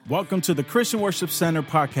Welcome to the Christian Worship Center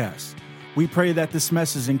podcast. We pray that this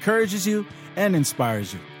message encourages you and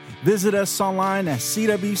inspires you. Visit us online at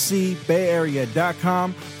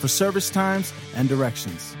cwcbayarea.com for service times and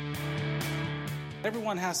directions.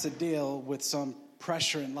 Everyone has to deal with some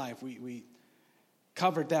pressure in life. We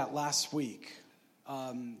covered that last week.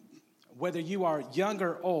 Whether you are young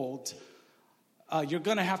or old, you're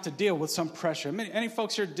going to have to deal with some pressure. Any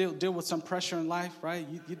folks here deal with some pressure in life, right?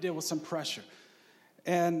 You deal with some pressure.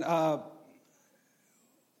 And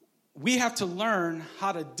we have to learn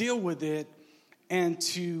how to deal with it and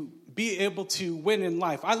to be able to win in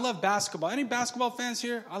life. I love basketball. Any basketball fans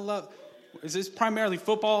here? Is this primarily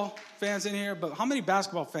football fans in here? But how many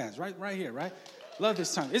basketball fans? Right here, right? Love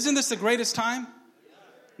this time. Isn't this the greatest time?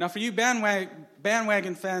 Now, for you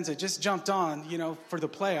bandwagon fans that just jumped on, for the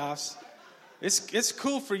playoffs, it's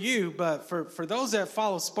cool for you, but for those that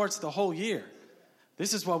follow sports the whole year,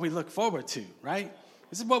 this is what we look forward to, right?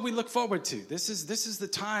 This is what we look forward to. This is the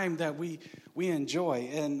time that we enjoy.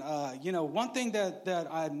 And, one thing that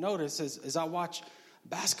I've noticed as I watch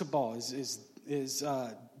basketball is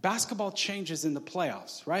basketball changes in the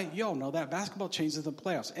playoffs, right? You all know that. Basketball changes in the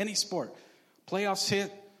playoffs. Any sport. Playoffs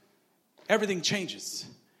hit, everything changes.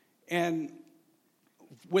 And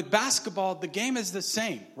with basketball, the game is the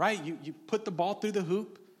same, right? You put the ball through the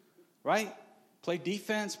hoop, right? Play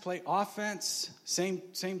defense, play offense, same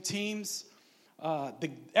teams.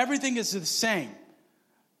 Everything is the same.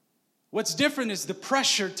 What's different is the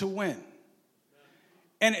pressure to win.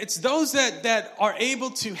 And it's those that are able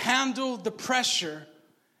to handle the pressure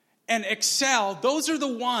and excel. Those are the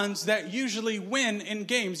ones that usually win in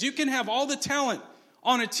games. You can have all the talent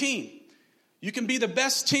on a team. You can be the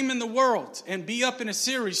best team in the world and be up in a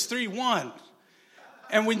series 3-1.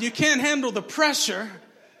 And when you can't handle the pressure,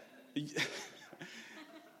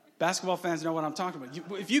 basketball fans know what I'm talking about.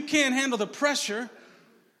 If you can't handle the pressure,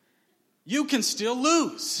 you can still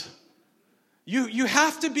lose. You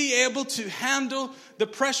have to be able to handle the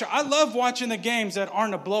pressure. I love watching the games that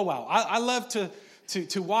aren't a blowout. I love to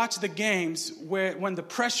watch the games when the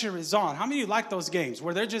pressure is on. How many of you like those games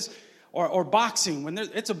where they're just, or boxing, when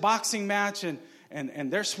it's a boxing match and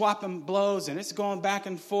they're swapping blows and it's going back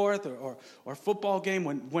and forth, or football game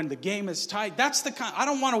when the game is tight? That's the kind. I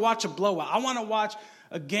don't want to watch a blowout. I want to watch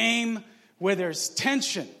a game where there's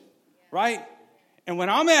tension, right? And when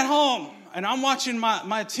I'm at home and I'm watching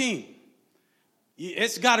my team,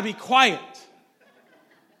 it's got to be quiet.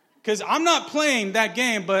 Because I'm not playing that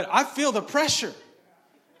game, but I feel the pressure.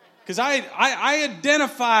 Because I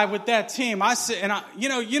identify with that team. I sit and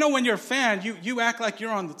when you're a fan, you act like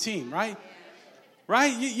you're on the team, right?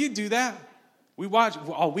 Right? You do that. We watch.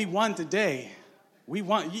 Oh, we won today. We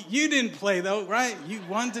won. You didn't play though, right? You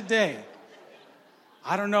won today.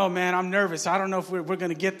 I don't know, man. I'm nervous. I don't know if we're going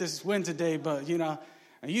to get this win today, but, and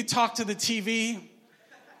you talk to the TV.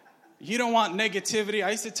 You don't want negativity. I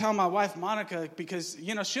used to tell my wife, Monica, because,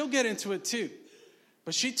 she'll get into it too.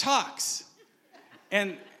 But she talks.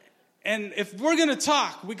 And if we're going to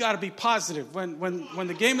talk, we got to be positive when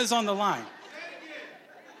the game is on the line.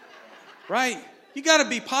 Right? You got to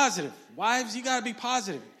be positive. Wives, you got to be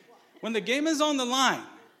positive. When the game is on the line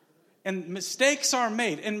and mistakes are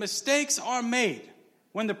made,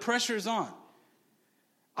 when the pressure is on,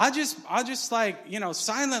 I just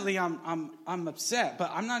silently I'm upset,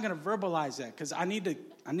 but I'm not going to verbalize that because I need to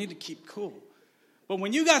keep cool. But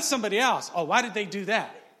when you got somebody else, oh, why did they do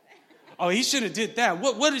that? Oh, he should have did that.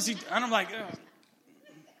 What is he? And I'm like, ugh.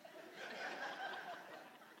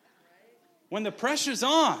 When the pressure's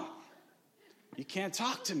on, you can't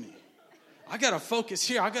talk to me. I got to focus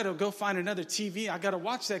here. I got to go find another TV. I got to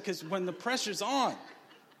watch that because when the pressure's on,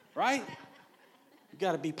 right? You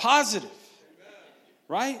got to be positive,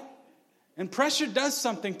 right? And pressure does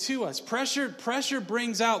something to us. Pressure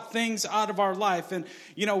brings out things out of our life. And,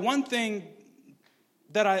 one thing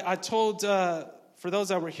that I told, for those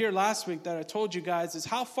that were here last week, that I told you guys is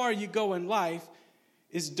how far you go in life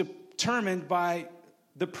is determined by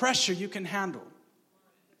the pressure you can handle.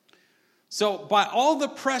 So by all the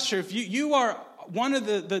pressure, if you are one of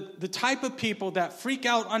the type of people that freak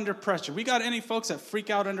out under pressure. We got any folks that freak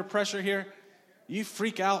out under pressure here? You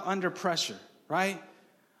freak out under pressure, right?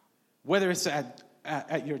 Whether it's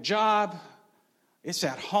at your job, it's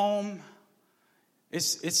at home,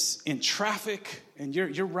 it's in traffic, and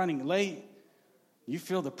you're running late. You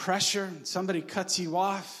feel the pressure. Somebody cuts you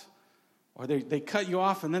off, or they cut you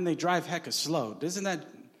off, and then they drive hecka slow.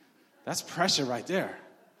 That's pressure right there.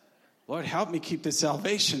 Lord, help me keep this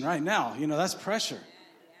salvation right now. That's pressure.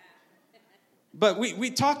 But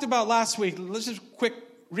we talked about last week. Let's just quick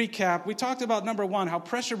recap. We talked about, number one, how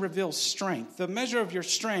pressure reveals strength. The measure of your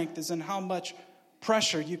strength is in how much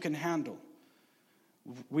pressure you can handle.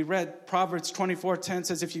 We read Proverbs 24:10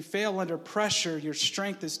 says, if you fail under pressure, your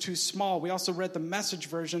strength is too small. We also read the Message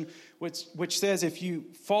version, which says if you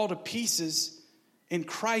fall to pieces in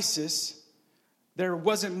crisis, there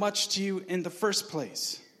wasn't much to you in the first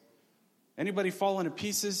place. Anybody falling to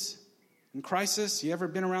pieces in crisis? You ever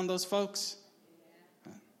been around those folks?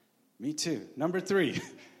 Me too. Number 3,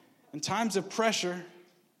 in times of pressure,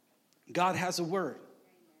 God has a word.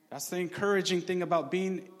 That's the encouraging thing about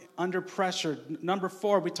being under pressure. Number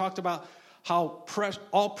 4, we talked about how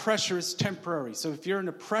all pressure is temporary. So if you're in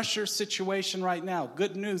a pressure situation right now,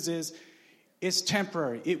 good news is it's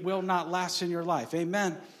temporary. It will not last in your life.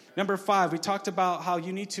 Amen. Number 5, we talked about how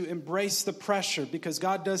you need to embrace the pressure because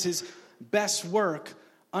God does his best work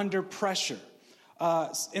under pressure.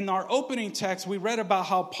 In our opening text, we read about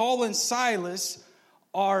how Paul and Silas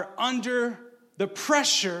are under the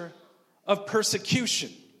pressure of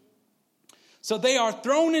persecution. So they are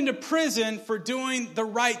thrown into prison for doing the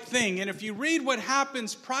right thing. And if you read what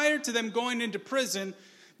happens prior to them going into prison,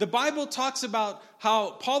 the Bible talks about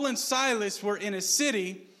how Paul and Silas were in a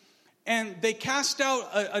city and they cast out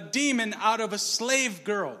a demon out of a slave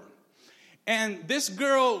girl. And this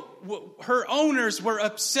girl, her owners were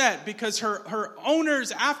upset because her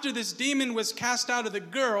owners, after this demon was cast out of the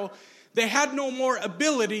girl, they had no more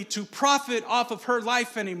ability to profit off of her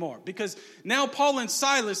life anymore. Because now Paul and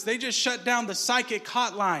Silas, they just shut down the psychic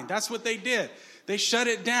hotline. That's what they did. They shut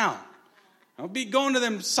it down. Don't be going to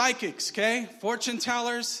them psychics, okay? Fortune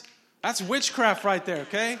tellers. That's witchcraft right there,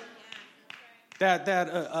 okay?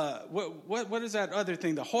 What is that other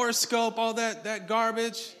thing? The horoscope, all that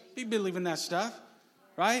garbage. Be believing that stuff,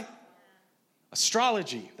 right?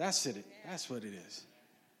 Astrology. That's it. That's what it is.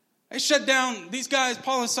 They shut down, these guys,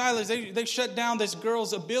 Paul and Silas, they shut down this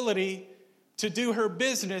girl's ability to do her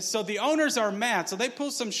business. So the owners are mad. So they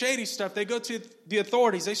pull some shady stuff. They go to the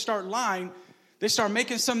authorities. They start lying. They start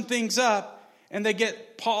making some things up. And they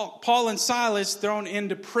get Paul and Silas thrown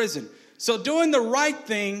into prison. So doing the right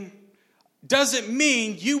thing doesn't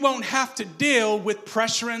mean you won't have to deal with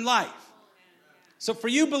pressure in life. So for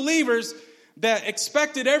you believers that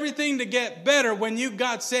expected everything to get better when you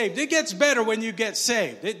got saved, it gets better when you get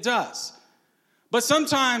saved. It does. But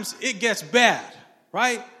sometimes it gets bad,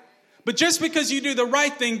 right? But just because you do the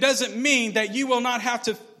right thing doesn't mean that you will not have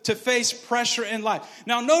to face pressure in life.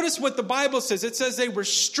 Now notice what the Bible says. It says they were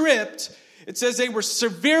stripped. It says they were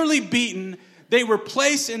severely beaten. They were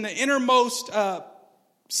placed in the innermost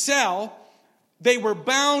cell. They were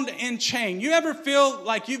bound and chained. You ever feel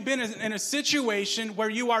like you've been in a situation where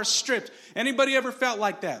you are stripped? Anybody ever felt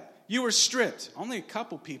like that? You were stripped. Only a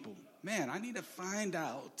couple people. Man, I need to find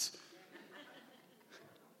out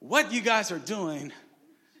what you guys are doing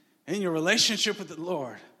in your relationship with the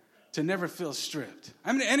Lord to never feel stripped.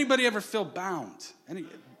 I mean, anybody ever feel bound?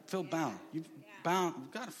 Feel bound? You've bound.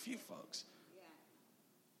 We've got a few folks.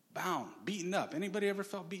 Bound, beaten up. Anybody ever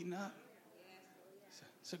felt beaten up?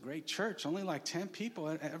 It's a great church. Only like 10 people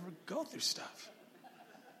ever go through stuff.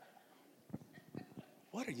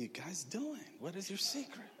 What are you guys doing? What is your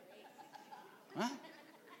secret? Huh?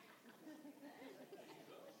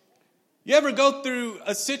 You ever go through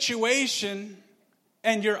a situation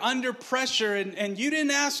and you're under pressure and you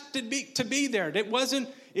didn't ask to be there? It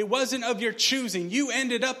wasn't of your choosing. You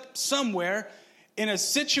ended up somewhere in a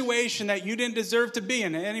situation that you didn't deserve to be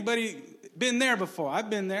in. Anybody been there before?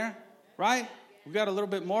 I've been there, right? We got a little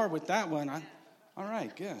bit more with that one. All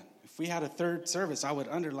right, good. If we had a third service, I would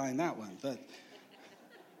underline that one. But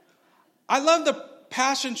I love the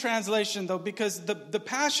Passion Translation, though, because the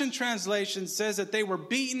Passion Translation says that they were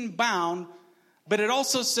beaten, bound, but it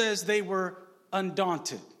also says they were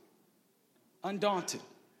undaunted. Undaunted.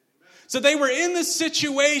 So they were in the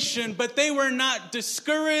situation, but they were not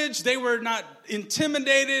discouraged. They were not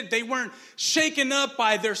intimidated. They weren't shaken up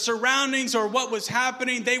by their surroundings or what was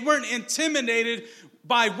happening. They weren't intimidated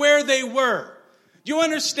by where they were. You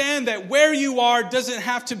understand that where you are doesn't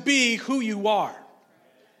have to be who you are.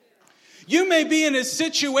 You may be in a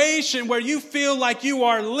situation where you feel like you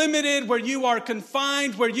are limited, where you are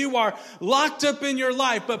confined, where you are locked up in your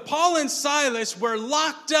life. But Paul and Silas were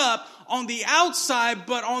locked up on the outside,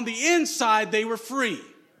 but on the inside, they were free.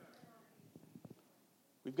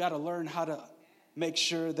 We've got to learn how to make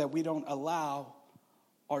sure that we don't allow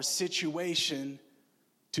our situation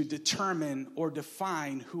to determine or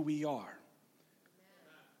define who we are.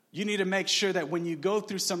 You need to make sure that when you go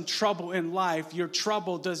through some trouble in life, your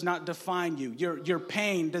trouble does not define you. Your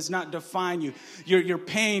pain does not define you. Your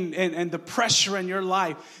pain and the pressure in your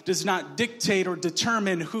life does not dictate or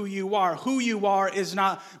determine who you are. Who you are is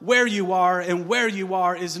not where you are, and where you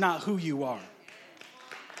are is not who you are.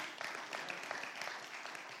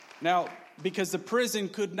 Now, because the prison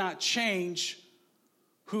could not change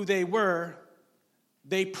who they were,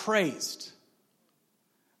 they praised.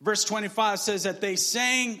 Verse 25 says that they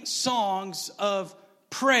sang songs of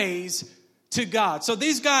praise to God. So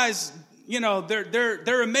these guys,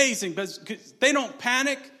 they're amazing, because they don't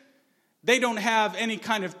panic. They don't have any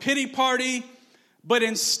kind of pity party, but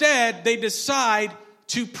instead they decide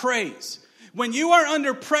to praise. When you are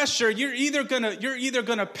under pressure, you're either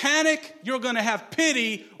gonna panic, you're gonna have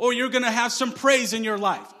pity, or you're gonna have some praise in your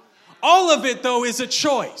life. All of it, though, is a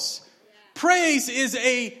choice. Praise is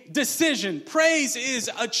a decision. Praise is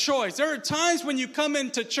a choice. There are times when you come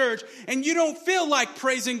into church and you don't feel like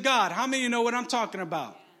praising God. How many of you know what I'm talking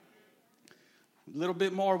about? A little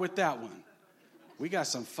bit more with that one. We got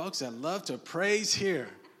some folks that love to praise here.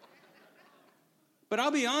 But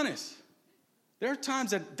I'll be honest. There are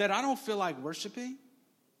times that I don't feel like worshiping.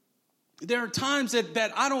 There are times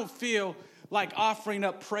that I don't feel like offering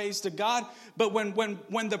up praise to God. But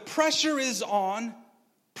when the pressure is on,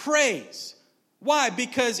 praise. Why?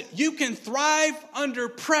 Because you can thrive under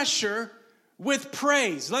pressure with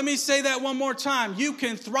praise. Let me say that one more time. You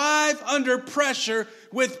can thrive under pressure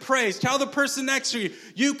with praise. Tell the person next to you,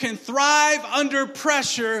 you can thrive under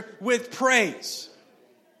pressure with praise.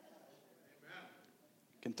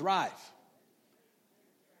 You can thrive.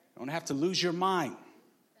 You don't have to lose your mind.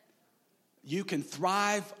 You can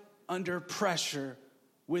thrive under pressure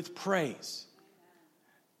with praise.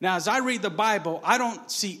 Now, as I read the Bible, I don't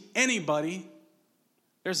see anybody,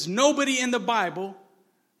 there's nobody in the Bible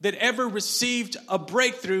that ever received a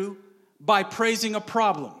breakthrough by praising a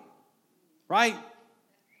problem, right?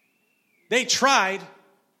 They tried,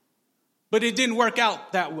 but it didn't work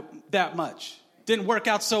out that much. Didn't work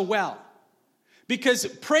out so well. Because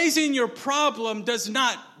praising your problem does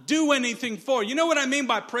not do anything for you. You know what I mean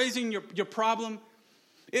by praising your problem?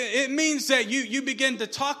 It means that you begin to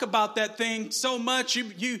talk about that thing so much,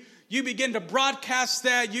 you begin to broadcast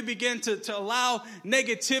that, you begin to allow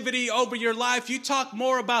negativity over your life. You talk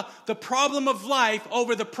more about the problem of life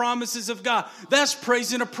over the promises of God. That's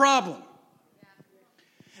praising a problem.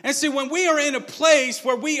 And see, when we are in a place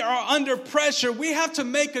where we are under pressure, we have to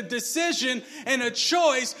make a decision and a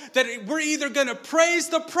choice that we're either going to praise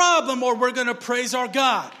the problem or we're going to praise our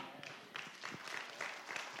God.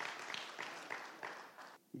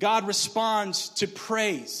 God responds to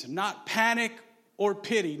praise, not panic or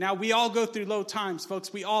pity. Now, we all go through low times,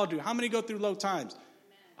 folks. We all do. How many go through low times?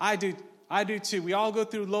 I do. I do too. We all go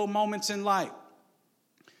through low moments in life.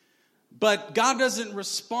 But God doesn't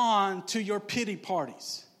respond to your pity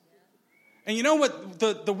parties. And you know what?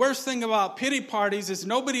 The worst thing about pity parties is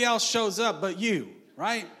nobody else shows up but you,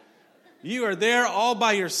 right? You are there all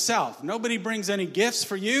by yourself. Nobody brings any gifts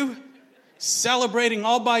for you. Celebrating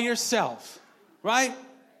all by yourself, right?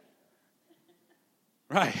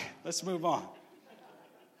 Right, let's move on.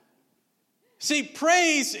 See,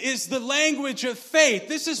 praise is the language of faith.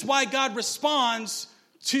 This is why God responds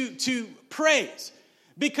to praise.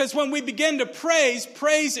 Because when we begin to praise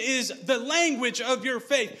is the language of your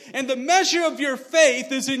faith. And the measure of your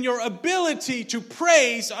faith is in your ability to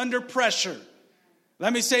praise under pressure.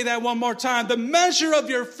 Let me say that one more time. The measure of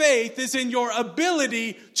your faith is in your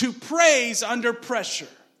ability to praise under pressure.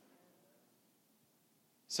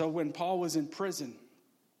 So when Paul was in prison,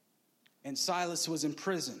 and Silas was in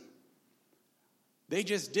prison, they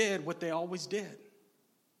just did what they always did.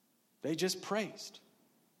 They just praised.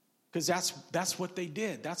 Because that's what they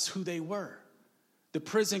did. That's who they were. The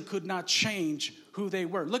prison could not change who they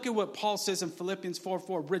were. Look at what Paul says in Philippians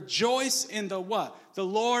 4:4. Rejoice in the what? The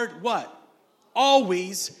Lord what?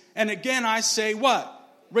 Always. And again I say what?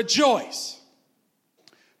 Rejoice.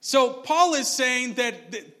 So Paul is saying that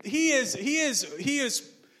he is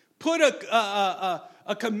put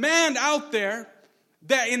a command out there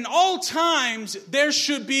that in all times there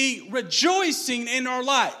should be rejoicing in our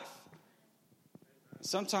life.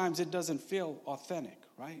 Sometimes it doesn't feel authentic,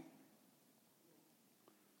 right?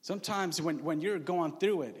 Sometimes when you're going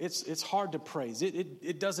through it, it's hard to praise.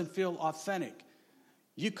 It doesn't feel authentic.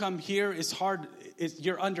 You come here, it's hard.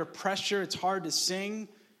 You're under pressure. It's hard to sing.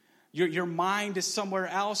 Your mind is somewhere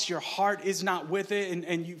else. Your heart is not with it,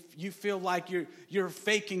 and you feel like you're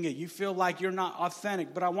faking it. You feel like you're not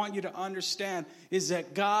authentic. But I want you to understand is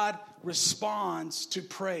that God responds to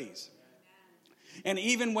praise. And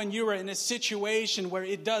even when you're in a situation where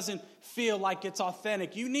it doesn't feel like it's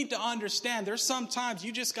authentic, you need to understand there's sometimes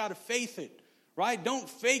you just got to faith it, right? Don't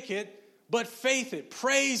fake it, but faith it.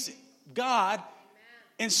 Praise God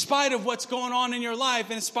in spite of what's going on in your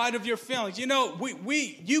life, in spite of your feelings. You know,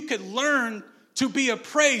 you could learn to be a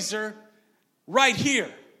praiser right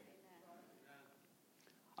here.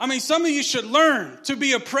 I mean, some of you should learn to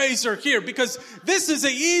be a praiser here because this is the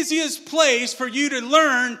easiest place for you to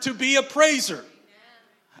learn to be a praiser.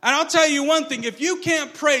 And I'll tell you one thing, if you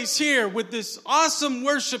can't praise here with this awesome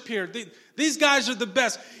worship here, these guys are the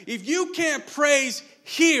best. If you can't praise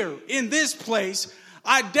here in this place,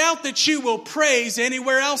 I doubt that you will praise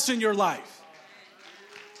anywhere else in your life.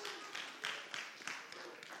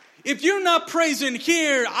 If you're not praising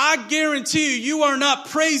here, I guarantee you are not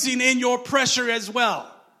praising in your pressure as well.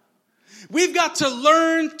 We've got to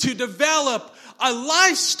learn to develop a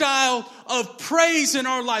lifestyle of praise in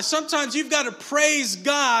our life. Sometimes you've got to praise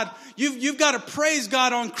God. You've got to praise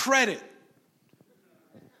God on credit.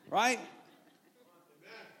 Right?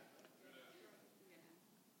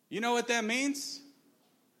 You know what that means?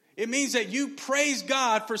 It means that you praise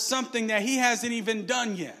God for something that He hasn't even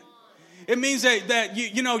done yet. It means that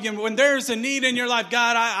you know, when there's a need in your life,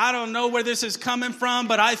 God, I don't know where this is coming from,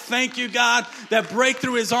 but I thank you, God, that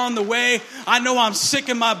breakthrough is on the way. I know I'm sick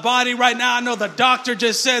in my body right now. I know the doctor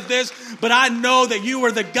just said this, but I know that you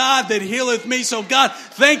are the God that healeth me. So God,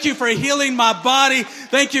 thank you for healing my body.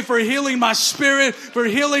 Thank you for healing my spirit, for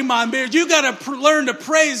healing my marriage. You got to learn to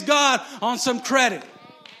praise God on some credit.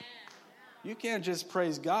 You can't just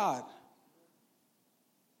praise God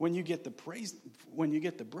when you get the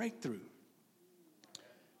breakthrough.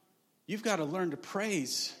 You've got to learn to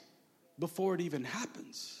praise before it even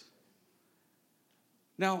happens.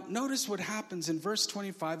 Now, notice what happens in verse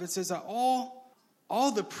 25. It says that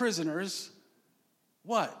all the prisoners,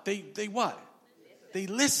 what? They what? They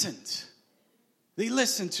listened. They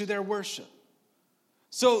listened to their worship.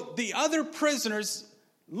 So the other prisoners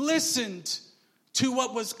listened to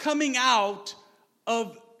what was coming out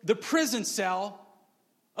of the prison cell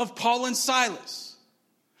of Paul and Silas.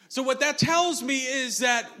 So what that tells me is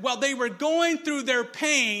that while they were going through their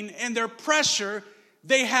pain and their pressure,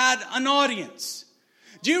 they had an audience.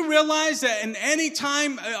 Do you realize that in any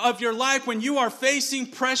time of your life when you are facing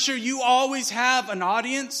pressure, you always have an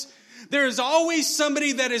audience? There is always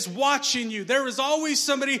somebody that is watching you. There is always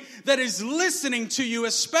somebody that is listening to you,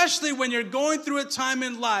 especially when you're going through a time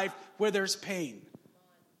in life where there's pain.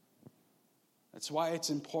 That's why it's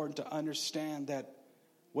important to understand that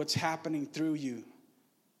what's happening through you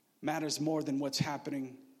matters more than what's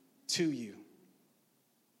happening to you.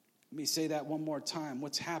 Let me say that one more time.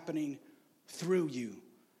 What's happening through you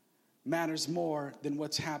matters more than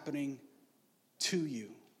what's happening to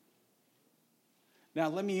you. Now,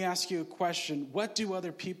 let me ask you a question. What do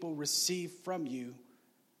other people receive from you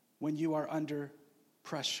when you are under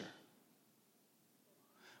pressure?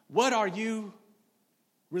 What are you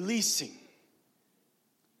releasing?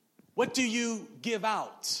 What do you give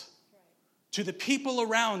out to the people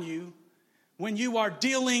around you when you are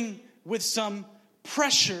dealing with some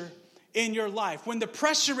pressure in your life? When the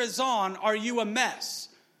pressure is on, are you a mess?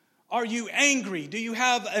 Are you angry? Do you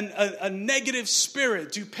have a negative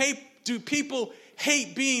spirit? Do people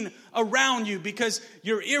hate being around you because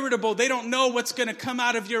you're irritable? They don't know what's going to come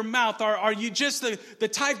out of your mouth. Are you just the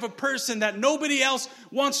type of person that nobody else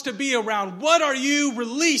wants to be around? What are you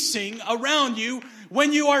releasing around you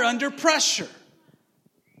when you are under pressure?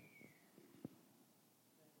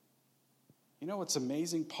 You know what's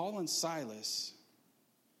amazing? Paul and Silas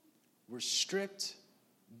were stripped,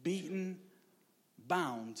 beaten,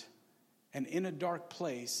 bound, and in a dark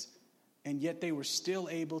place, and yet they were still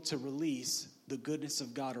able to release the goodness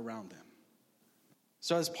of God around them.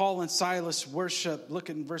 So as Paul and Silas worship,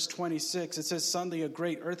 look in verse 26, it says, suddenly a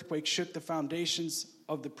great earthquake shook the foundations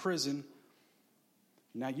of the prison.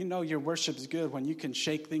 Now, you know your worship is good when you can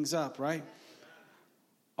shake things up, right?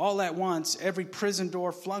 All at once, every prison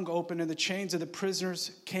door flung open and the chains of the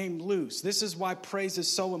prisoners came loose. This is why praise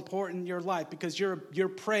is so important in your life, because your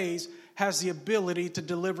praise has the ability to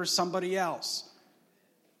deliver somebody else.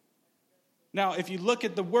 Now, if you look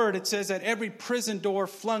at the word, it says that every prison door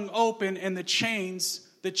flung open and the chains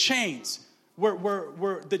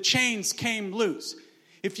came loose.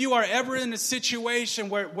 If you are ever in a situation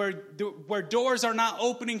where doors are not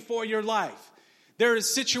opening for your life, there is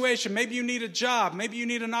a situation, maybe you need a job, maybe you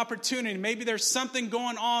need an opportunity, maybe there's something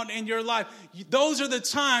going on in your life. Those are the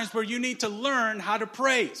times where you need to learn how to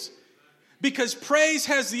praise. Because praise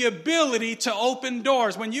has the ability to open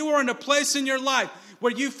doors. When you are in a place in your life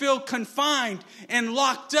where you feel confined and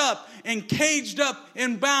locked up and caged up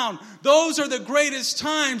and bound, those are the greatest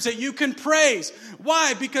times that you can praise.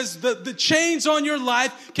 Why? Because the chains on your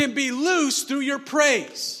life can be loose through your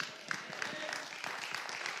praise.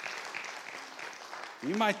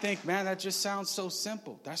 You might think, man, that just sounds so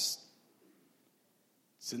simple. It's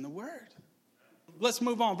in the Word. Let's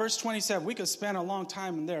move on. Verse 27. We could spend a long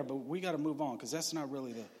time in there, but we got to move on because that's not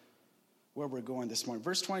really where we're going this morning.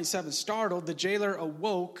 Verse 27, startled, the jailer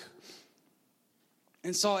awoke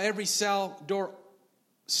and saw every cell door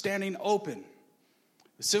standing open.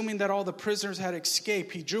 Assuming that all the prisoners had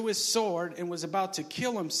escaped, he drew his sword and was about to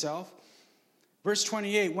kill himself. Verse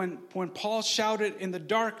 28, when Paul shouted in the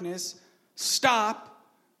darkness, "Stop,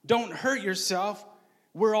 don't hurt yourself,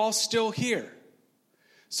 we're all still here."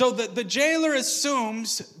 So the jailer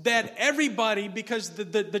assumes that everybody, because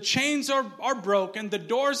the chains are broken, the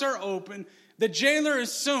doors are open, the jailer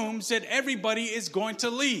assumes that everybody is going to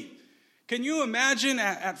leave. Can you imagine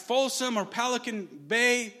at Folsom or Pelican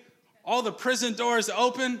Bay, all the prison doors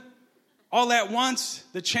open, all at once,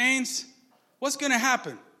 the chains? What's going to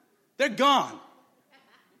happen? They're gone.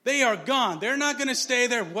 They are gone. They're not going to stay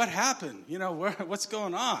there. What happened? What's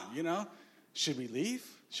going on? Should we leave?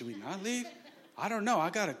 Should we not leave? I don't know. I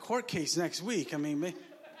got a court case next week.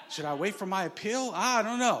 Should I wait for my appeal? I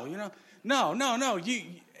don't know. No.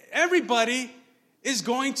 Everybody is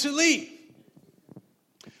going to leave.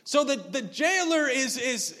 So the jailer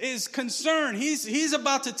is concerned. He's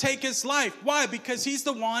about to take his life. Why? Because he's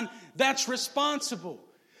the one that's responsible.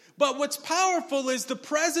 But what's powerful is the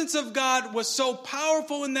presence of God was so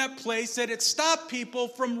powerful in that place that it stopped people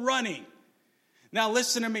from running. Now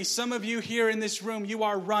listen to me. Some of you here in this room, you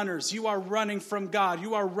are runners. You are running from God.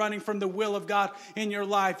 You are running from the will of God in your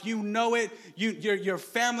life. You know it. Your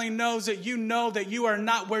family knows it. You know that you are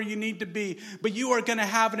not where you need to be. But you are going to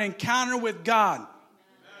have an encounter with God.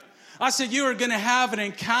 I said you are going to have an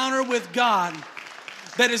encounter with God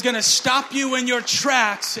that is going to stop you in your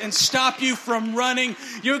tracks and stop you from running.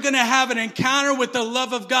 You're going to have an encounter with the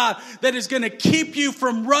love of God that is going to keep you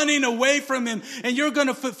from running away from Him, and you're going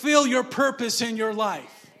to fulfill your purpose in your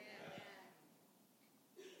life.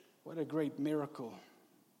 What a great miracle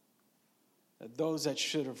that those that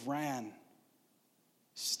should have ran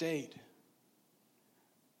stayed.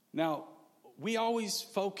 Now, we always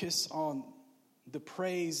focus on the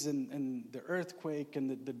praise and the earthquake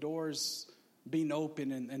and the doors being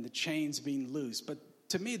open and the chains being loose. But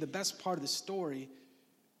to me, the best part of the story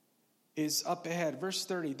is up ahead. Verse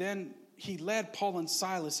 30, then he led Paul and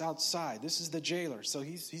Silas outside. This is the jailer. So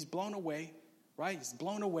he's blown away, right? He's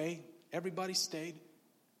blown away. Everybody stayed.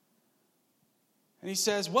 And he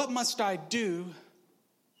says, "What must I do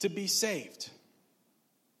to be saved?"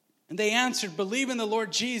 And they answered, "Believe in the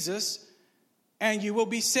Lord Jesus, and you will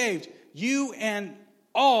be saved, you and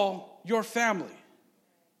all your family."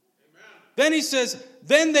 Then he says,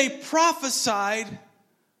 then they prophesied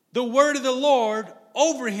the word of the Lord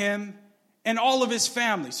over him and all of his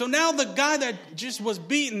family. So now the guy that just was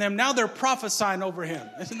beating them, now they're prophesying over him.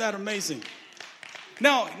 Isn't that amazing?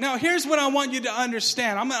 Now here's what I want you to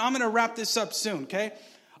understand. I'm going to wrap this up soon, okay?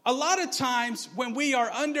 A lot of times when we are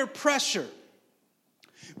under pressure,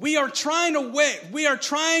 we are trying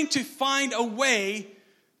to find a way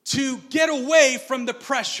to get away from the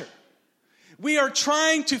pressure. We are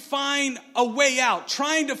trying to find a way out,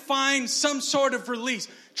 trying to find some sort of release,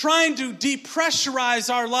 trying to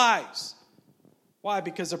depressurize our lives. Why?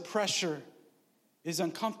 Because the pressure is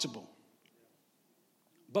uncomfortable.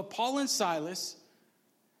 But Paul and Silas,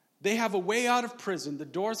 they have a way out of prison. The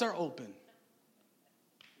doors are open.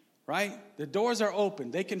 Right? The doors are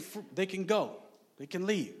open. They can go. They can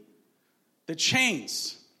leave. The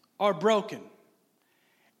chains are broken.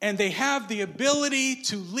 And they have the ability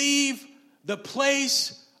to leave the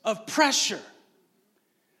place of pressure.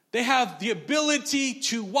 They have the ability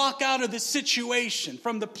to walk out of the situation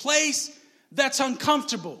from the place that's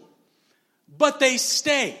uncomfortable. But they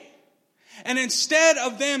stay. And instead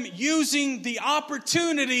of them using the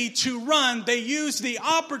opportunity to run, they use the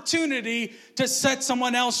opportunity to set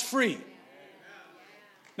someone else free.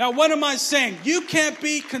 Now, what am I saying? You can't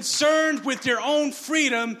be concerned with your own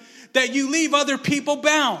freedom that you leave other people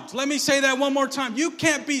bound. Let me say that one more time. You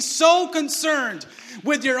can't be so concerned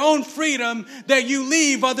with your own freedom that you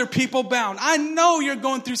leave other people bound. I know you're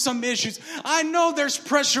going through some issues. I know there's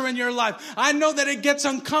pressure in your life. I know that it gets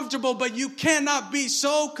uncomfortable, but you cannot be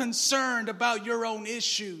so concerned about your own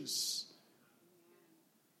issues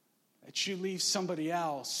that you leave somebody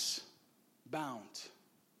else bound.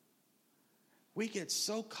 We get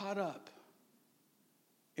so caught up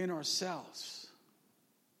in ourselves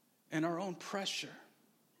and our own pressure,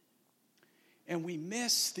 and we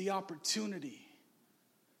miss the opportunity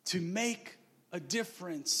to make a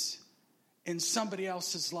difference in somebody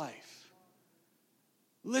else's life.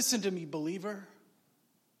 Listen to me, believer.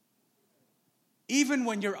 Even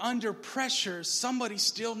when you're under pressure, somebody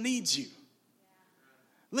still needs you.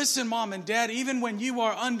 Listen, mom and dad, even when you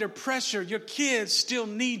are under pressure, your kids still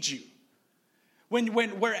need you.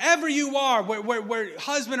 Wherever you are, where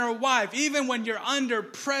husband or wife, even when you're under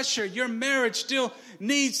pressure, your marriage still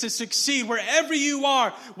needs to succeed. Wherever you are,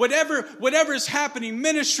 whatever is happening,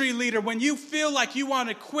 ministry leader, when you feel like you want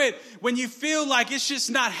to quit, when you feel like it's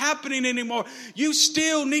just not happening anymore, you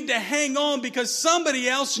still need to hang on because somebody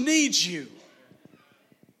else needs you.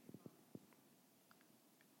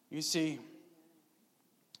 You see,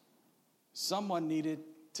 someone needed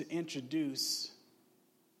to introduce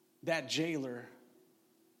that jailer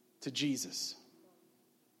to Jesus.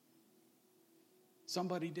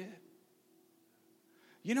 Somebody did.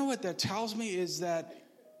 You know what that tells me is that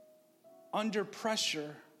under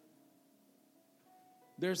pressure,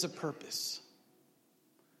 there's a purpose.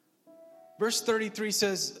 Verse 33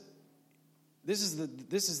 says, this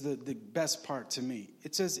is the best part to me.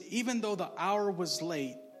 It says, even though the hour was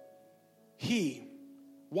late, he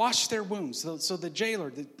washed their wounds. So the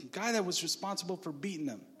jailer, the guy that was responsible for beating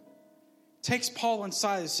them, takes Paul and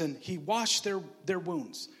Silas and he washed their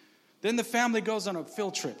wounds. Then the family goes on a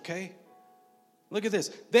field trip, okay? Look at this.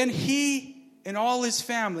 Then he and all his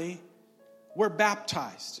family were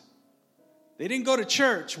baptized. They didn't go to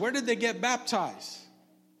church. Where did they get baptized?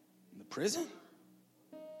 In the prison?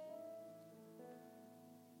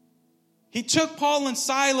 He took Paul and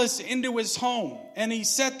Silas into his home and he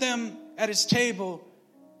set them at his table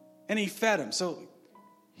and he fed them. So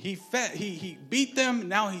he beat them,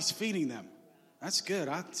 now he's feeding them. That's good.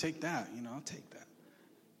 I'll take that. I'll take that.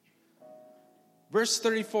 Verse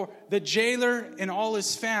 34, the jailer and all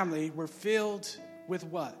his family were filled with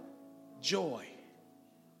what? Joy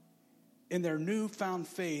in their newfound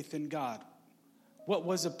faith in God. What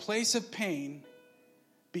was a place of pain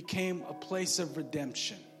became a place of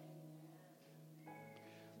redemption.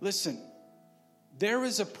 Listen, there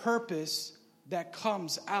is a purpose that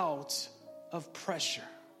comes out of pressure.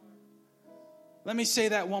 Let me say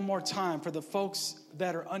that one more time for the folks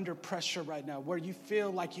that are under pressure right now, where you feel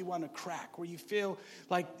like you want to crack, where you feel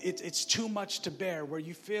like it's too much to bear, where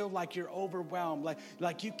you feel like you're overwhelmed,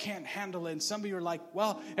 like you can't handle it. And some of you are like,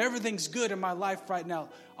 well, everything's good in my life right now.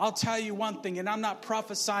 I'll tell you one thing, and I'm not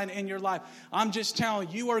prophesying in your life. I'm just telling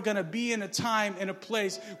you are going to be in a time, in a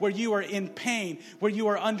place where you are in pain, where you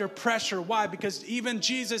are under pressure. Why? Because even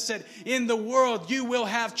Jesus said, in the world you will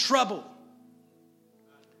have trouble.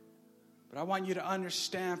 But I want you to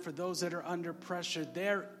understand, for those that are under pressure,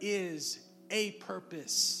 there is a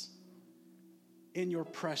purpose in your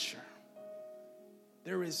pressure.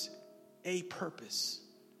 There is a purpose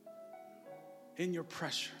in your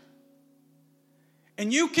pressure.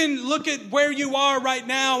 And you can look at where you are right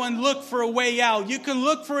now and look for a way out. You can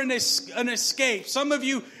look for an escape. Some of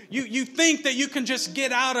you think that you can just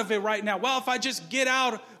get out of it right now. Well, if I just get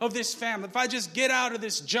out of this family, if I just get out of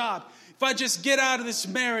this job, if I just get out of this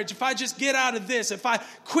marriage, if I just get out of this, if I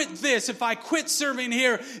quit this, if I quit serving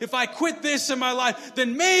here, if I quit this in my life,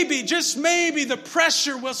 then maybe, just maybe, the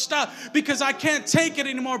pressure will stop because I can't take it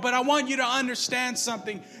anymore. But I want you to understand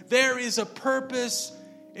something. There is a purpose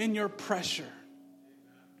in your pressure.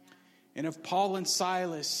 And if Paul and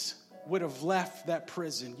Silas would have left that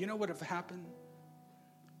prison, you know what would have happened?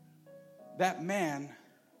 That man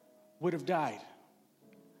would have died.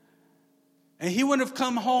 And he wouldn't have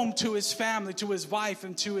come home to his family, to his wife,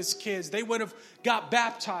 and to his kids. They would have got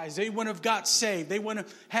baptized. They wouldn't have got saved. They wouldn't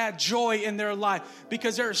have had joy in their life.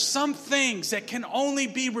 Because there are some things that can only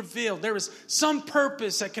be revealed. There is some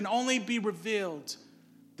purpose that can only be revealed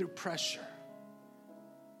through pressure.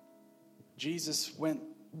 Jesus went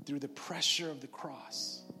through the pressure of the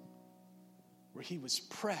cross, where he was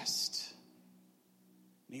pressed.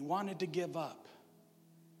 And he wanted to give up.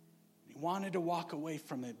 He wanted to walk away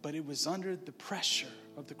from it, but it was under the pressure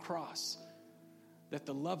of the cross that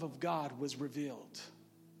the love of God was revealed.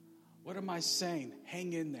 What am I saying?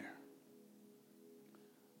 Hang in there.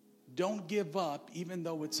 Don't give up even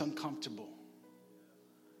though it's uncomfortable.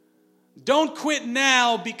 Don't quit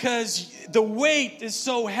now because the weight is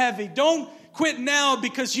so heavy. Don't quit now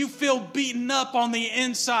because you feel beaten up on the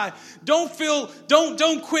inside. Don't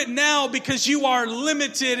quit now because you are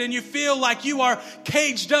limited and you feel like you are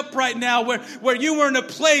caged up right now, where you are in a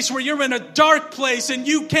place where you're in a dark place and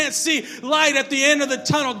you can't see light at the end of the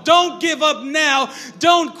tunnel. Don't give up now.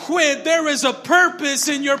 Don't quit. There is a purpose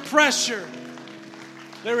in your pressure.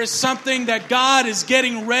 There is something that God is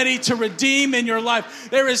getting ready to redeem in your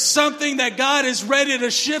life. There is something that God is ready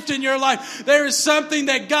to shift in your life. There is something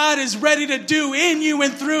that God is ready to do in you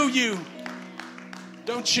and through you.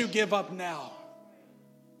 Don't you give up now.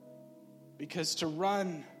 Because to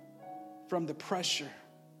run from the pressure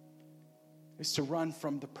is to run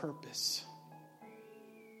from the purpose.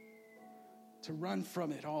 To run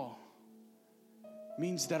from it all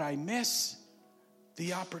means that I miss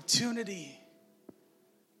the opportunity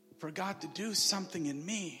for God to do something in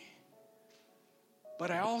me. But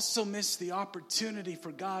I also miss the opportunity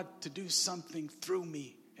for God to do something through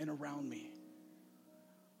me and around me.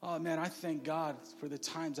 Oh man, I thank God for the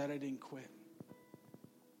times that I didn't quit.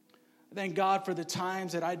 I thank God for the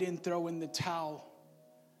times that I didn't throw in the towel.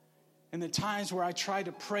 And the times where I tried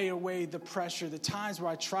to pray away the pressure. The times where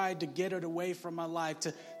I tried to get it away from my life.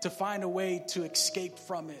 To find a way to escape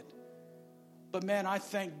from it. But man, I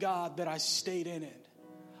thank God that I stayed in it.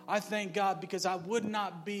 I thank God because I would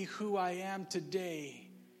not be who I am today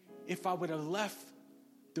if I would have left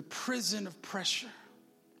the prison of pressure.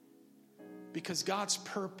 Because God's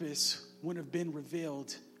purpose wouldn't have been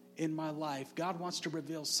revealed in my life. God wants to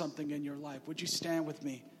reveal something in your life. Would you stand with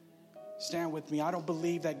me? Stand with me. I don't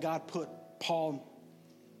believe that God put Paul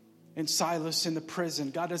and Silas in the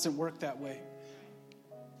prison. God doesn't work that way.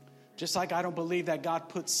 Just like I don't believe that God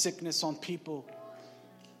put sickness on people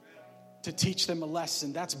to teach them a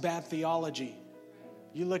lesson. That's bad theology.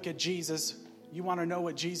 You look at Jesus. You want to know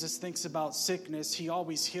what Jesus thinks about sickness. He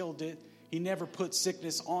always healed it. He never put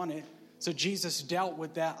sickness on it. So Jesus dealt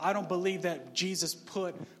with that. I don't believe that Jesus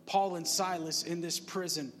put Paul and Silas in this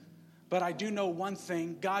prison. But I do know one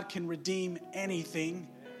thing. God can redeem anything.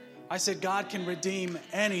 I said God can redeem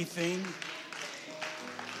anything.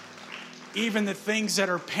 Even the things that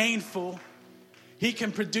are painful. He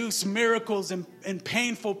can produce miracles in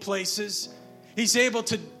painful places. He's able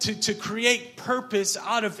to create purpose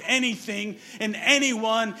out of anything and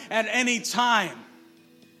anyone at any time.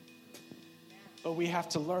 But we have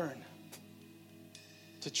to learn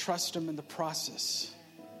to trust Him in the process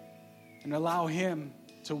and allow Him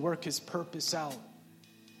to work His purpose out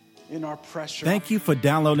in our pressure. Thank you for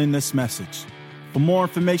downloading this message. For more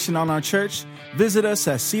information on our church, visit us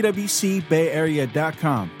at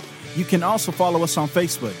cwcbayarea.com. You can also follow us on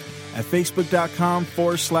Facebook at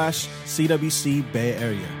facebook.com/CWC Bay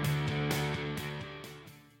Area.